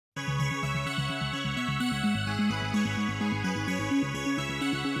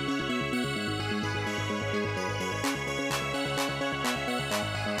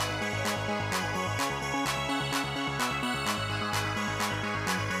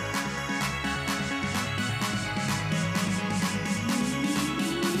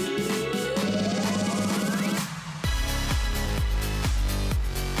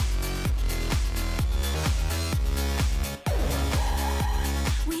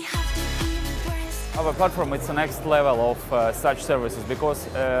Our platform is the next level of such services because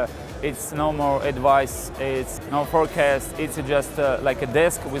it's no more advice, it's no forecast, it's just like a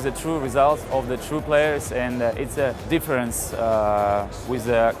desk with the true results of the true players, and it's a difference with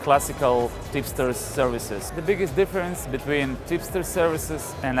the classical tipsters services. The biggest difference between tipster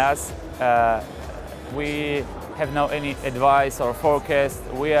services and us, we have no any advice or forecast.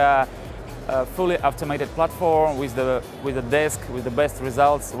 We are a fully automated platform with the desk with the best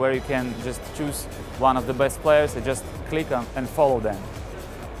results, where you can just choose one of the best players and just click on and follow them.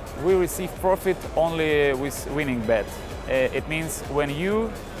 We receive profit only with winning bet. It means when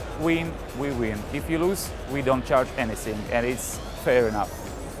you win, we win. If you lose, we don't charge anything, and it's fair enough.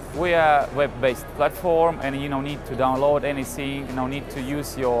 We are a web-based platform, and you don't need to download anything, you don't need to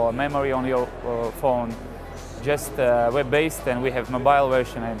use your memory on your phone. Just web-based, and we have mobile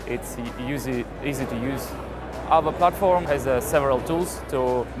version, and it's easy to use. Our platform has several tools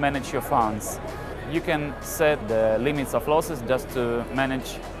to manage your funds. You can set the limits of losses just to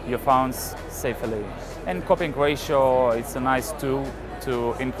manage your funds safely. And copying ratio, it's a nice tool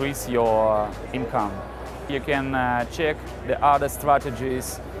to increase your income. You can check the other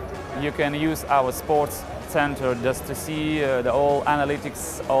strategies. You can use our sports center just to see the all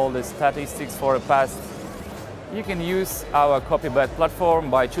analytics, all the statistics for the past. You can use our CopybetV platform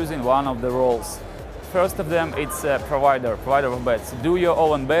by choosing one of the roles. First of them, it's a provider of bets. Do your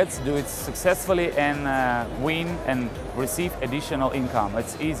own bets, do it successfully, and win and receive additional income.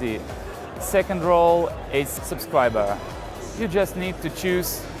 It's easy. Second role is subscriber. You just need to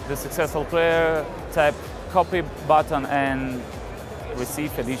choose the successful player, tap copy button, and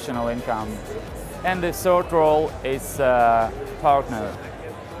receive additional income. And the third role is partner.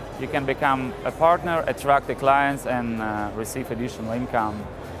 You can become a partner, attract the clients, and receive additional income.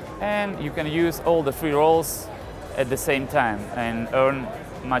 And you can use all the three roles at the same time and earn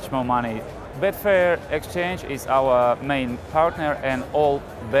much more money. Betfair Exchange is our main partner, and all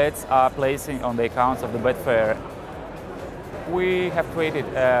bets are placing on the accounts of the Betfair. We have created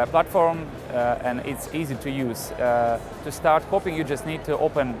a platform and it's easy to use. To start copying, you just need to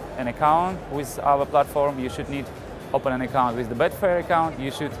open an account with our platform. You should need open an account with the Betfair account. You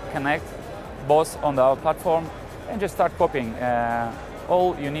should connect both on our platform and just start copying.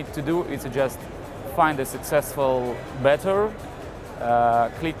 All you need to do is to just find a successful bettor,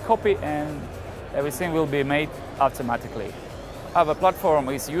 click copy, and everything will be made automatically. Our platform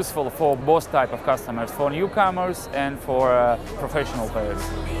is useful for both types of customers, for newcomers and for professional players.